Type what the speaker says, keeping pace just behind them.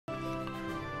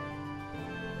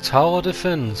Tower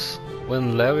defense.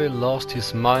 When Larry lost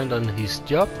his mind and his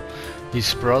job,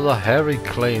 his brother Harry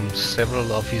claimed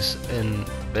several of his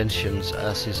inventions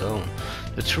as his own.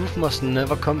 The truth must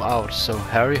never come out, so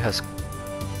Harry has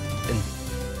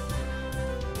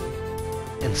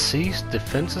seized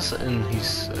defenses in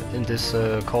this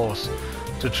course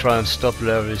to try and stop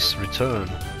Larry's return.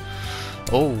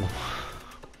 Oh,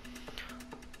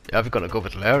 yeah, we're gonna go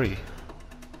with Larry.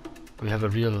 We have a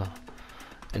real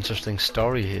interesting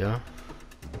story here.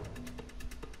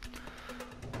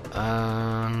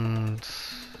 And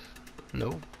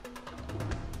no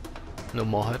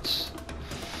more hats.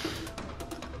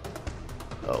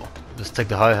 Oh, let's take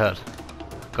the hi-hat.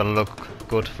 Gonna look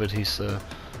good with his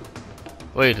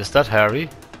wait, is that Harry?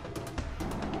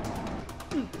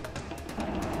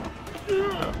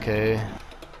 Okay.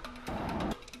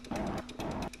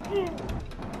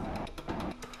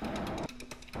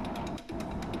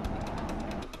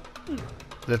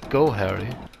 Let go, Harry.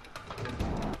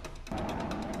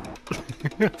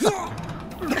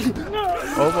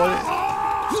 Oh boy.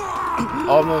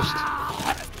 Almost.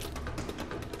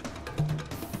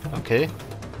 Okay.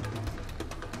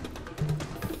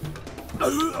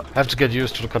 I have to get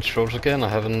used to the controls again. I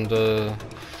haven't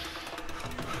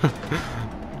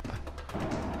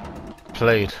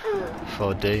played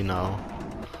for a day now.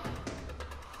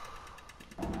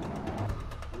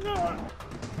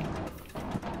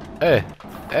 Hey!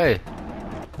 Hey!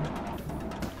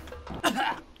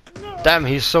 Damn,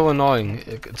 he's so annoying.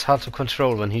 It's hard to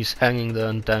control when he's hanging there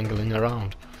and dangling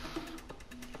around.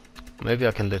 Maybe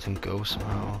I can let him go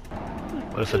somehow.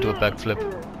 What if I do a backflip?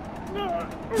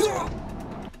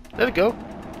 There we go.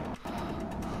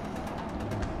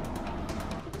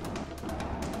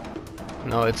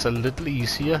 Now it's a little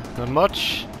easier. Not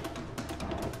much.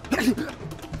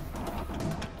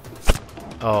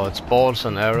 Oh, it's balls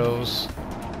and arrows.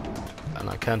 And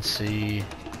I can't see.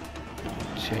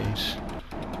 Change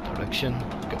direction.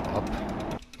 Go up.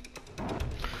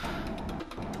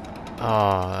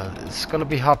 It's gonna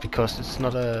be hard because it's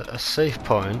not a safe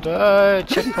point.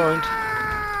 Checkpoint.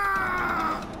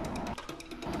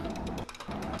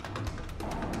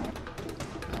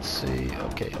 Let's see.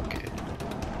 Okay.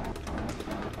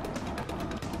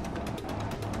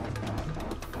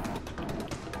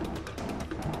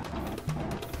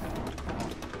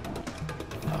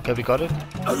 Okay, we got it.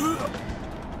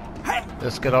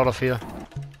 Let's get out of here.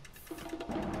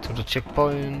 To the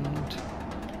checkpoint.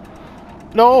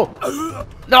 No!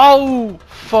 No!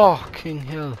 Fucking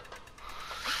hell.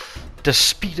 The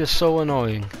speed is so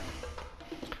annoying.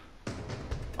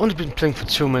 Only been playing for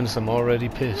 2 minutes, I'm already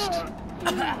pissed.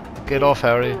 Get off,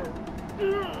 Harry.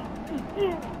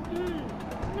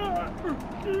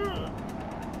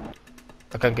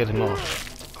 I can't get him off.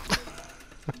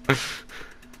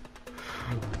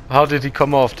 How did he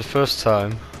come off the first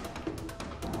time?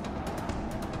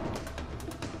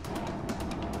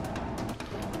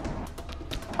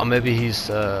 Or maybe he's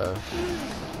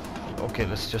okay,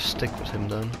 let's just stick with him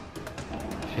then.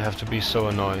 If you have to be so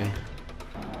annoying.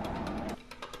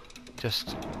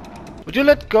 Just... Would you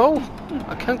let go?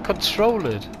 I can't control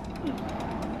it.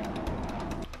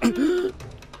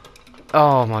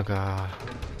 Oh my god.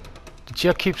 The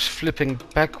chair keeps flipping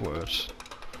backwards.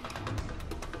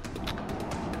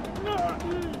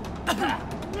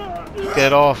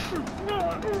 Get off.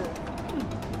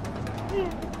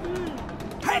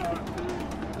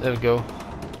 There we go.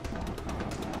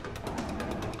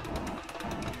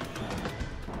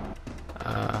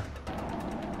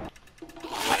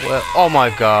 Well, oh my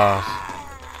god.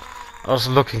 I was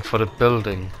looking for the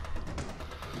building.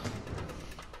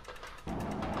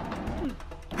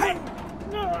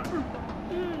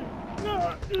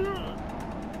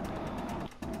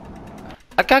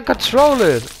 I can't control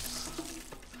it.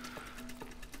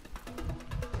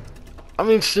 I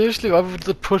mean, seriously, why would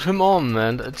they put him on,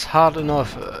 man? It's hard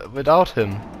enough without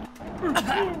him.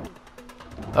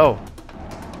 Oh.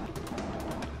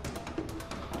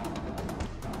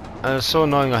 And it's so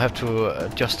annoying I have to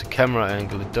adjust the camera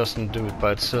angle. It doesn't do it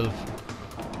by itself.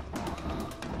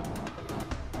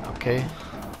 Okay.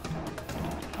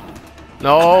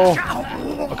 No!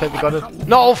 Okay, we got it.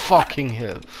 No fucking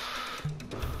hell!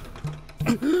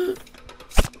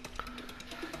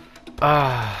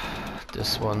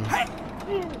 This one.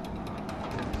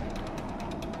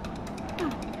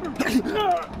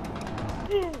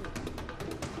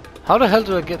 How the hell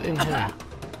do I get in here?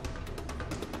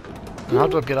 And how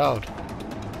do I get out?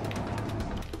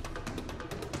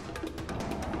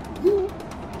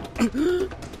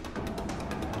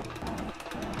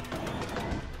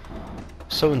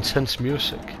 So intense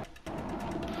music.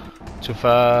 Too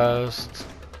fast.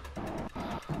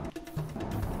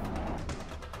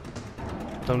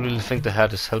 Don't really think the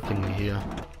hat is helping me here.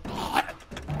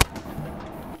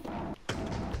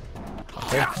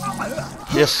 Okay.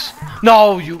 Yes.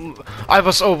 No, you... I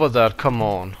was over that, come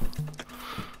on.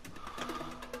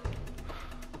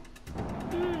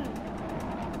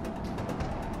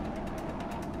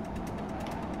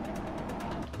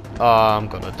 Ah, I'm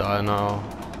gonna die now.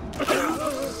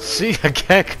 See, I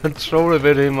can't control it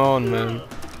with him on, man.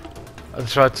 I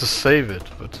tried to save it,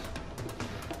 but...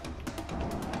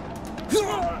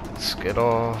 Let's get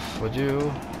off with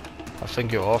you. I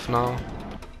think you're off now.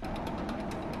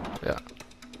 Yeah.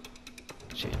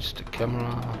 Change the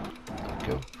camera. There we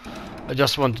go. I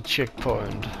just want the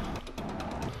checkpoint.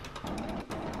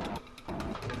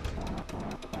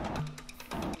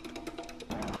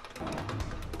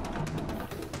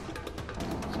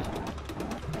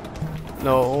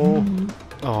 No.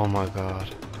 Oh my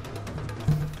god.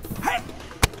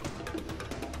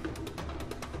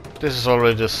 This is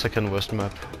already the second worst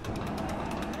map.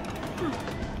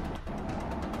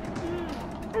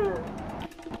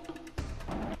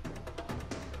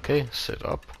 Okay, set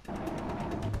up.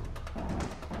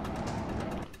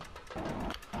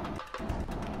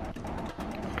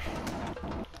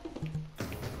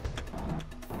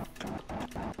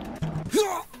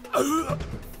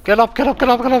 Get up, get up, get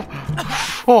up, get up!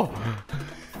 Oh.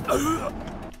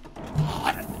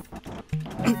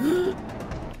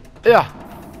 Yeah.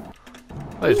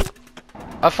 Wait.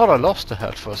 I thought I lost the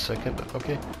hat for a second.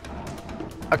 Okay.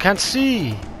 I can't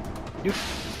see! You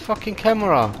fucking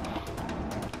camera!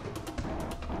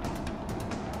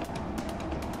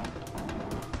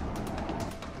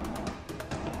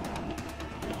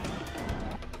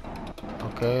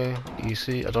 Okay,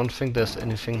 easy. I don't think there's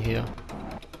anything here.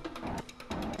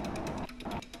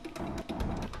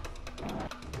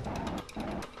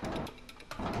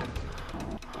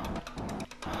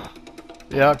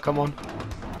 Yeah, come on.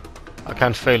 I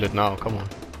can't fail it now, come on.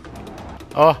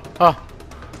 Oh, ah!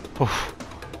 Oof.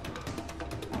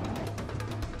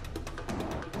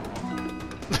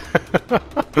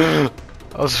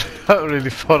 I really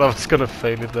thought I was gonna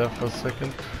fail it there for a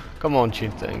second. Come on,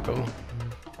 change the angle.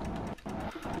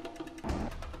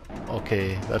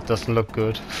 Okay, that doesn't look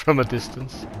good from a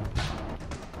distance.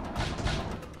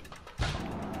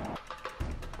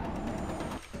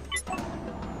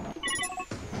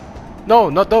 No,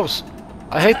 not those!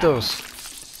 I hate those!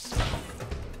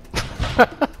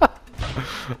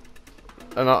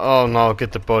 And oh no,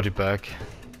 get the body back.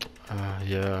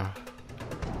 Yeah.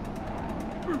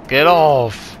 Get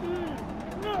off!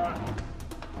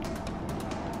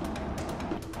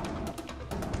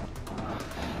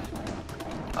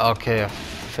 Okay, I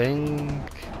think...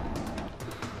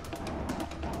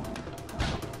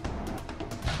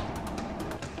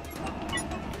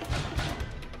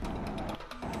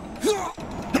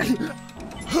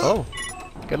 Oh!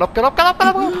 Get up, get up, get up, get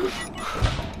up!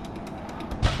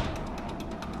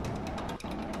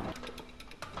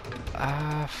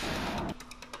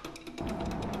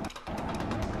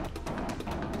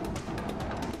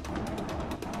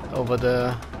 Over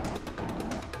there.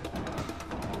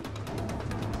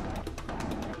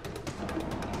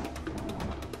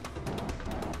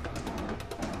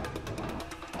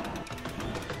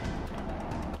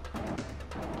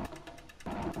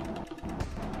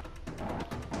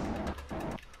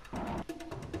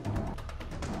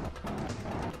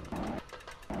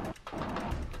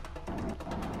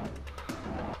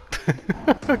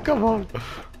 Come on.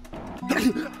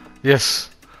 Yes.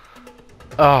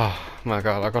 Oh my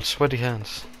god, I got sweaty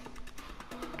hands.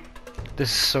 This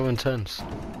is so intense.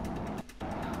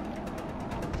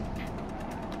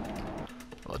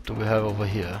 What do we have over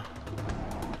here?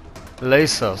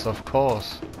 Lasers, of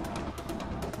course.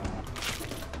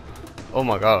 Oh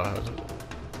my god.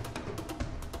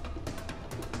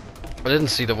 I didn't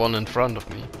see the one in front of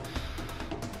me.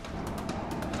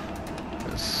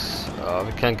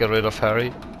 We can't get rid of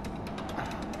Harry.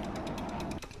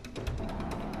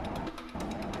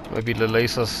 Maybe the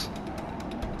lasers.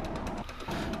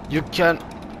 You can...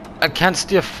 I can't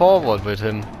steer forward with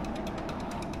him.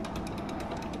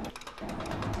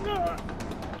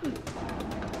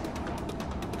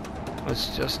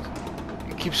 It's just...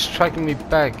 It keeps striking me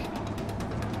back.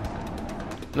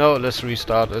 No, let's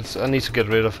restart. I need to get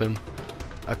rid of him.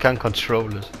 I can't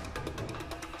control it.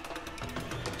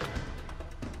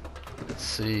 Let's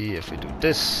see if we do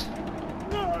this.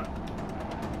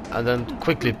 And then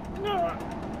quickly...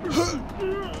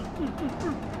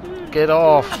 Get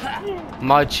off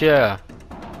my chair.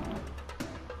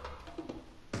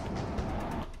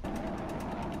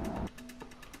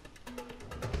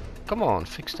 Come on,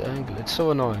 fix the angle. It's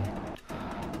so annoying.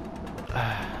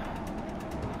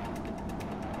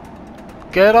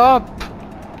 Get up!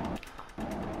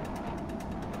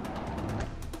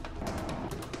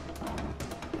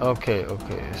 Okay,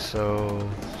 okay, so...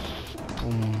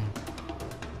 Boom.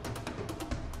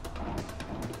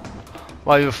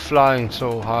 Why are you flying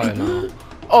so high now?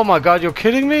 Oh my god, you're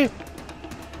kidding me?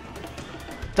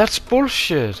 That's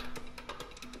bullshit.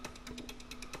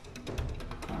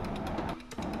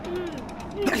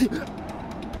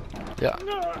 Yeah.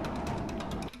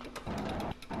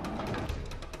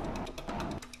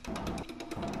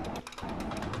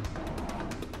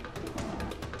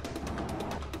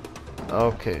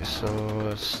 Okay, so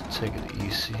let's take it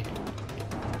easy.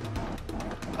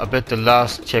 I bet the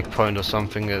last checkpoint or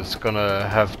something is gonna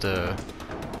have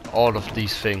all of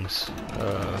these things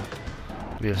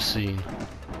we have seen.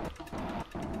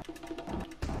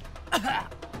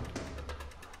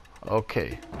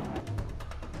 Okay.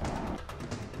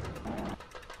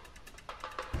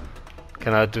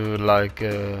 Can I do like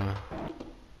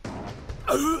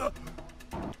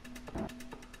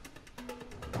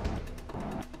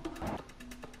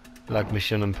like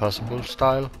Mission Impossible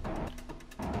style?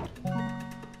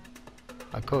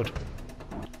 I could.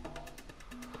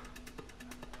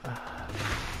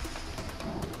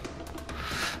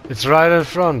 It's right in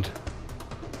front.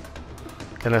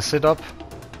 Can I sit up?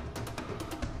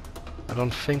 I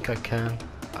don't think I can.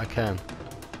 I can.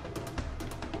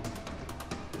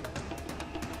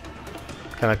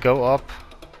 Can I go up?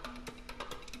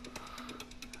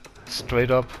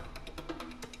 Straight up?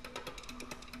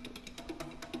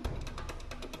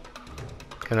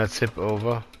 Can I tip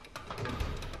over?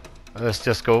 Let's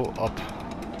just go up.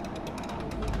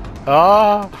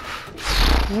 Ah!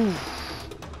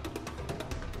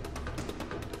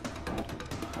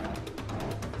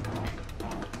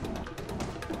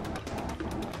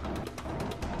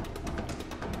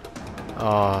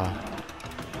 Ah.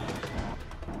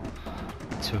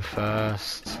 Too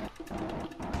fast.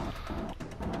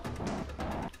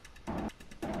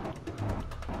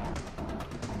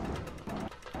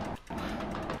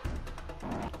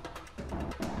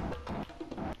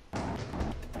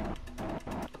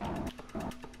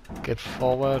 Get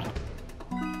forward.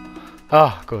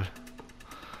 Ah, good.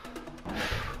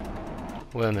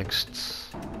 Where next?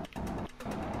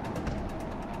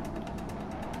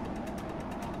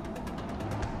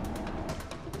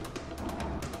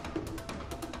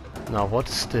 Now what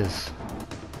is this?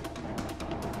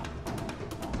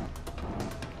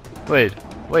 Wait,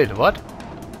 what?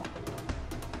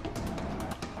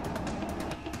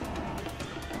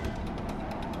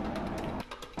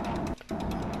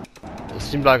 It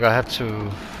seemed like I had to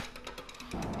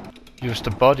use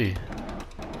the body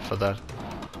for that.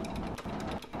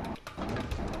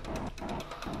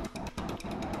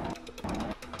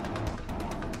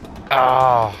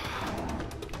 Ah!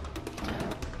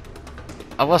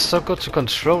 I was so good to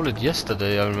control it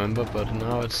yesterday, I remember, but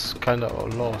now it's kinda all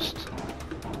lost.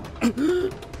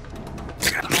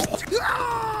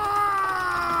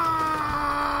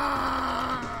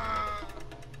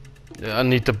 Yeah, I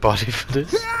need the body for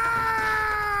this.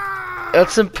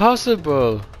 It's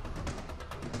impossible!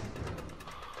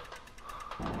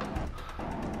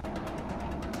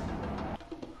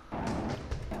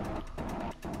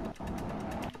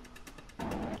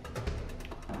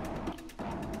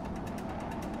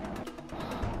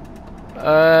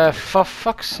 For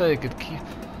fuck's sake, it keep...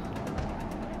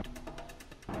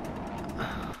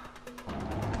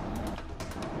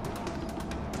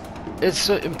 It's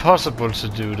impossible to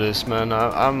do this, man.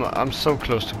 I'm so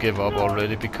close to give up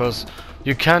already because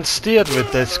you can't steer it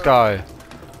with this guy.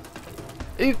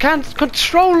 You can't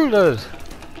control it.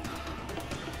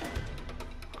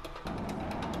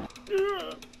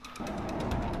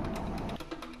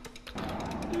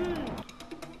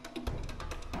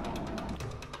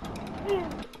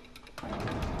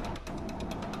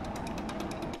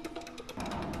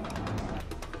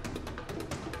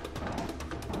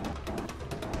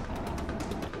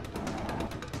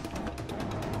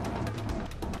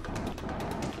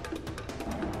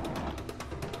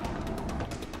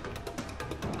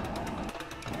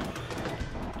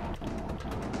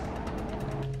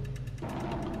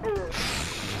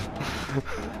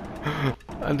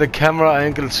 And the camera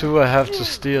angle too, I have to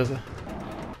steer.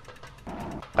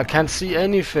 I can't see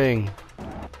anything.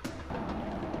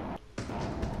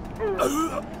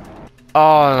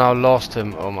 Oh, and I lost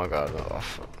him. Oh my god. Oh,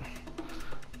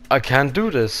 I can't do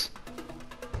this.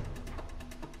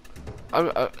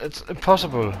 It's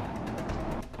impossible.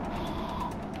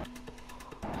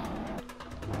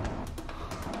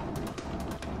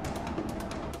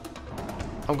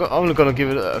 I'm only gonna give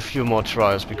it a few more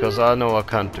tries because I know I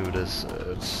can't do this.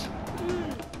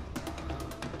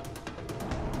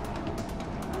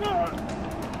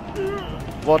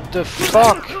 What the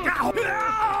fuck?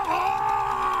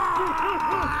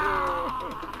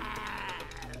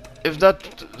 If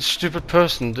that stupid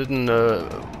person didn't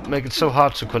make it so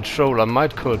hard to control, I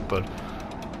might could, but...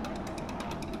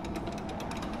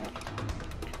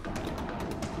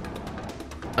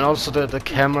 And also the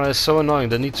camera is so annoying,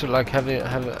 they need to like have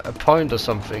a point or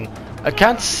something. I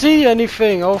can't see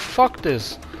anything! Oh fuck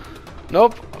this!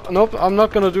 Nope, nope, I'm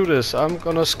not gonna do this, I'm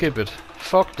gonna skip it.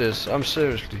 Fuck this, I'm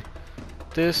seriously.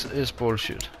 This is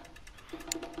bullshit.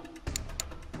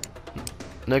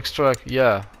 Next track,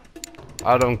 yeah.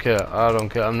 I don't care,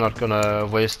 I'm not gonna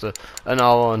waste an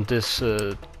hour on this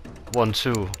one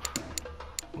too.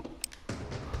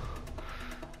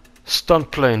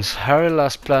 Stunt planes. Harry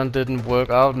last plan didn't work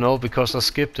out, no, because I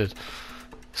skipped it.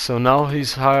 So now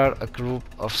he's hired a group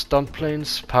of stunt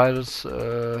planes. Pilots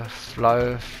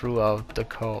fly throughout the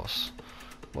course.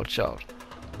 Watch out.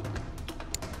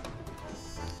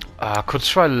 I could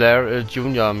try Larry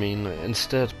Jr.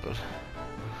 Instead, but...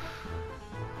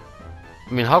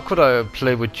 how could I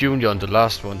play with Junior on the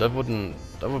last one? That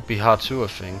would be hard too, I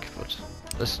think. But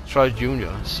let's try Junior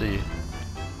and see.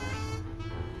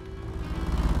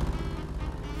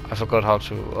 I forgot how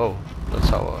to. Oh, that's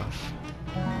how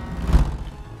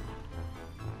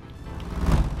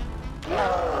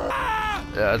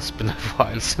yeah, it's been a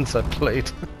while since I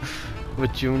played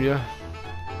with Junior.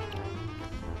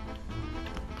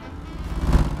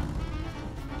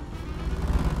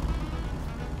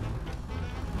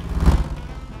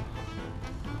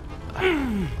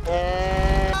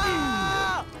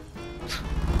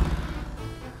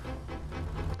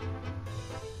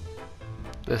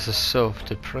 This is so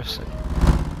depressing.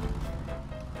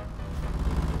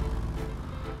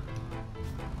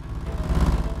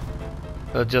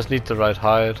 I just need the right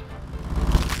height.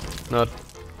 Not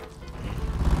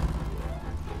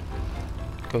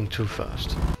going too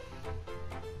fast.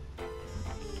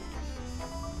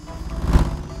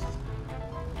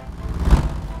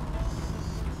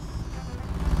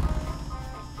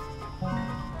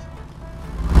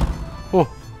 Oh!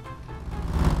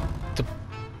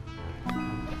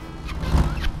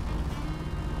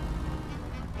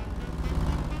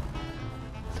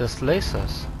 There's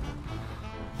lasers.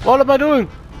 What am I doing?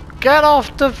 Get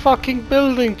off the fucking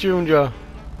building, Junior!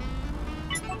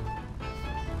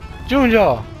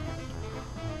 Junior!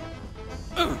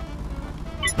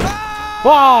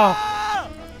 Wow!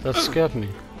 That scared me.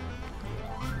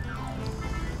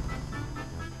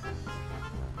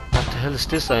 What the hell is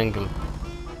this angle?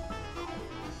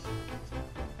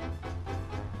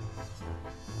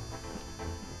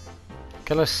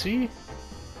 Can I see?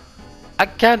 I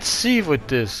can't see with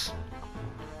this.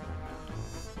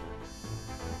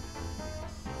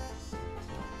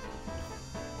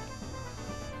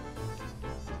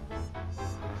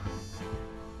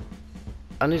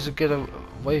 I need to get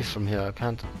away from here. I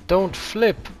can't. Don't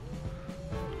flip.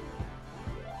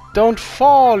 Don't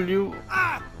fall, you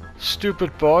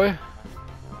stupid boy.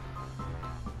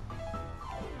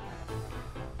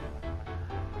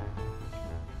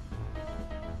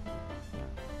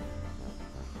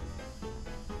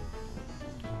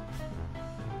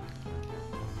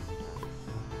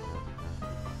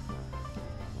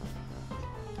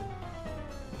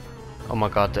 Oh my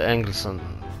god, the angles on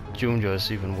Junior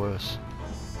is even worse.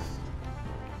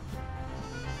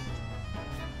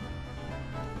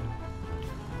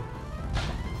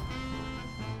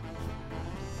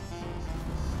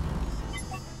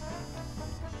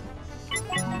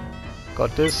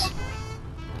 Got this.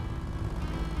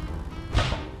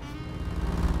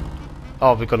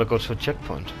 Oh, we're gonna go to a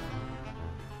checkpoint.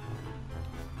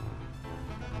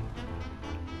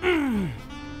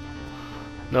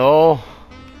 No.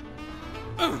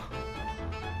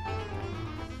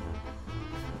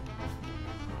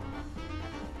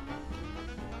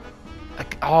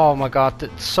 Oh my god,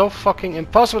 it's so fucking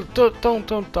impossible.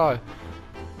 Don't die.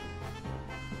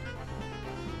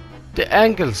 The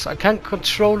angles, I can't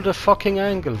control the fucking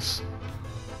angles.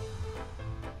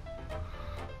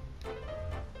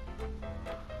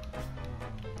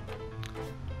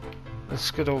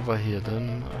 Let's get over here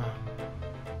then.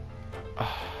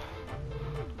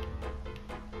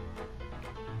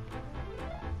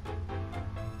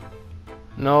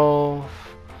 No.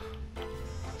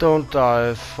 Don't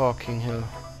die, fucking hell.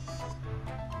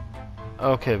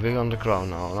 Okay, we're on the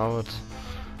ground now. Now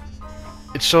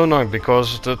it's so annoying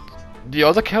because the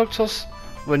other characters,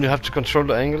 when you have to control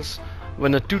the angles,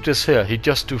 when I do this here, he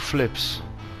just do flips.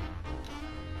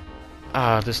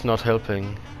 Ah, this is not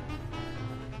helping.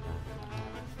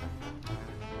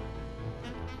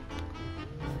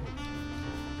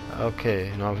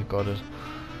 Okay, now we got it.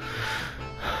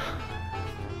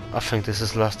 I think this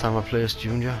is the last time I play as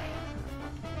Junior.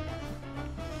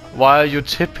 Why are you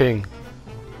tipping?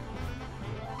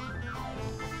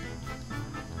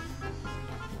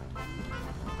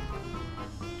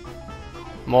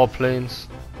 More planes.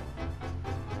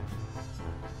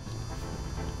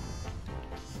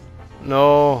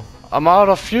 No, I'm out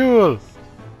of fuel.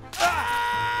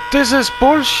 This is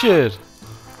bullshit.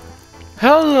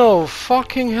 Hell no,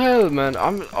 fucking hell, man.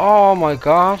 Oh my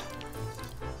god.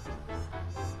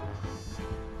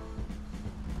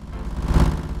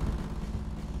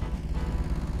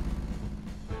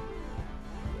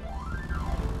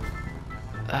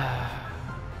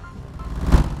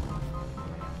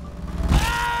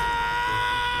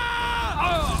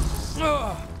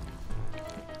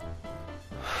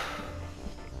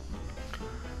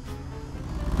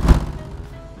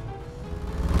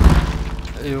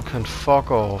 You can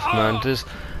fuck off, man.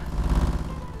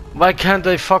 Why can't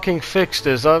they fucking fix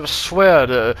this? I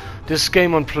swear, this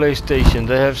game on PlayStation,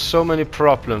 they have so many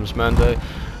problems, man.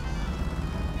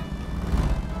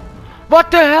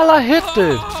 What the hell? I hit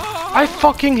it! I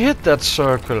fucking hit that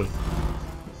circle.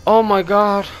 Oh my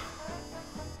god.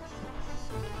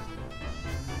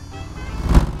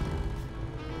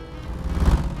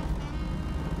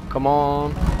 Come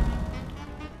on.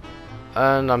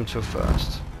 And I'm too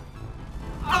fast.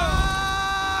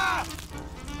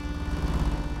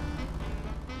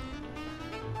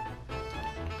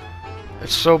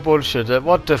 It's so bullshit.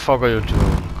 What the fuck are you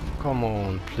doing? Come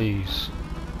on, please.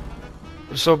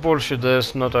 It's so bullshit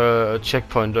there's not a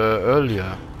checkpoint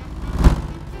earlier.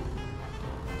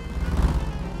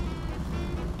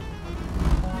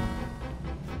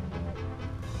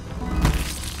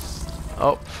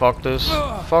 Oh, fuck this.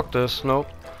 Fuck this, nope.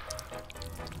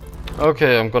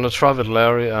 Okay, I'm gonna try with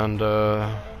Larry and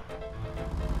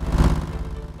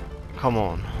come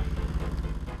on.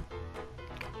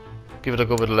 Give it a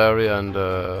go with Larry and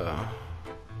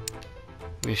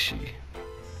Wishy.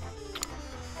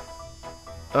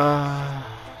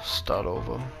 Start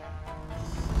over.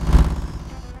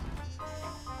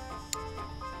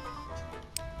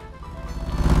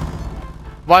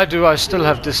 Why do I still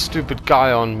have this stupid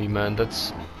guy on me, man?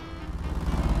 That's...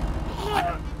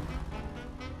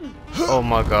 Oh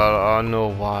my god, I know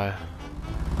why.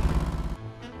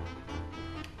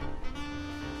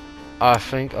 I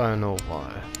think I know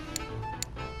why.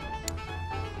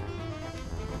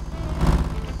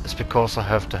 It's because I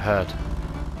have the head.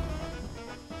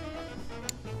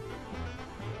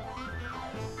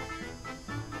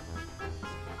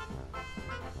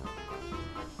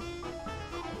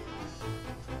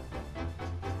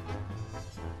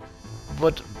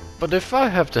 But if I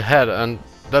have the head and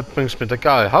that brings me the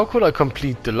guy, how could I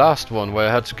complete the last one where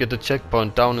I had to get the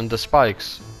checkpoint down in the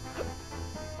spikes?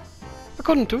 I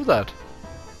couldn't do that.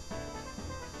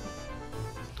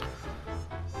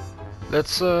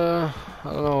 Let's I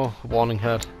don't know, warning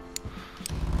head.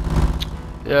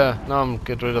 Yeah, now I'm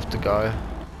get rid of the guy.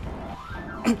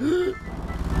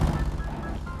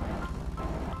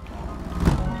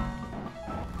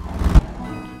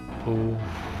 Ooh.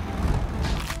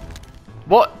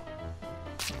 What?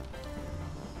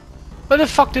 Where the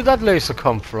fuck did that laser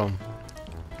come from?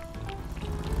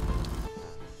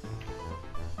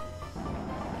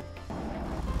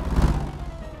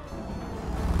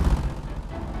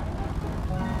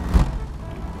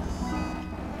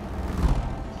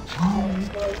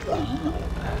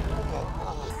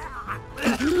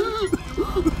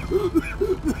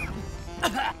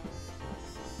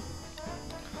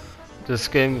 This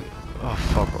game... Oh,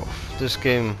 fuck off. This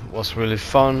game was really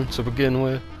fun to begin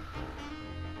with.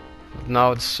 But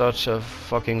now it's such a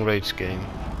fucking rage game.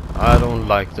 I don't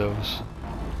like those.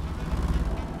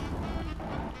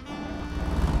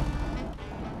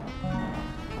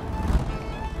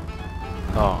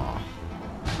 Oh.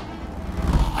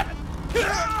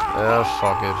 Yeah,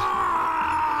 fuck it.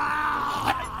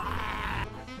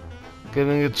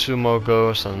 Giving it 2 more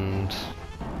goes and...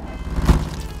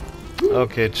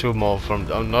 Okay, 2 more from...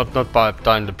 not by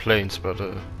dying the planes, but...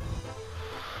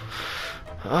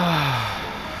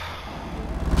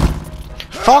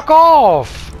 Fuck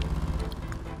off!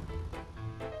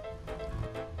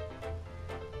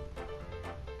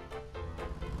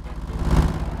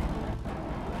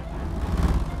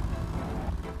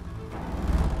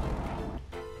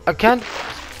 I can't...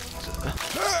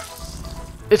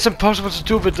 It's impossible to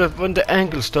do with when the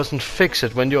angles doesn't fix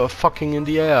it when you're fucking in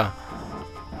the air.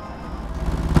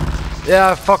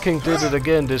 Yeah, I fucking did it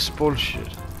again, this bullshit.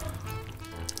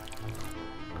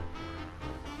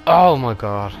 Oh my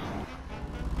god.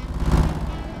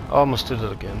 I almost did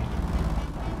it again.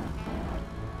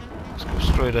 Let's go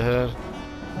straight ahead.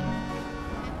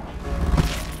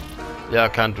 Yeah, I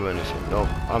can't do anything. No,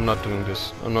 I'm not doing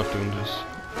this. I'm not doing this.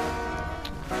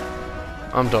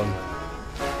 I'm done.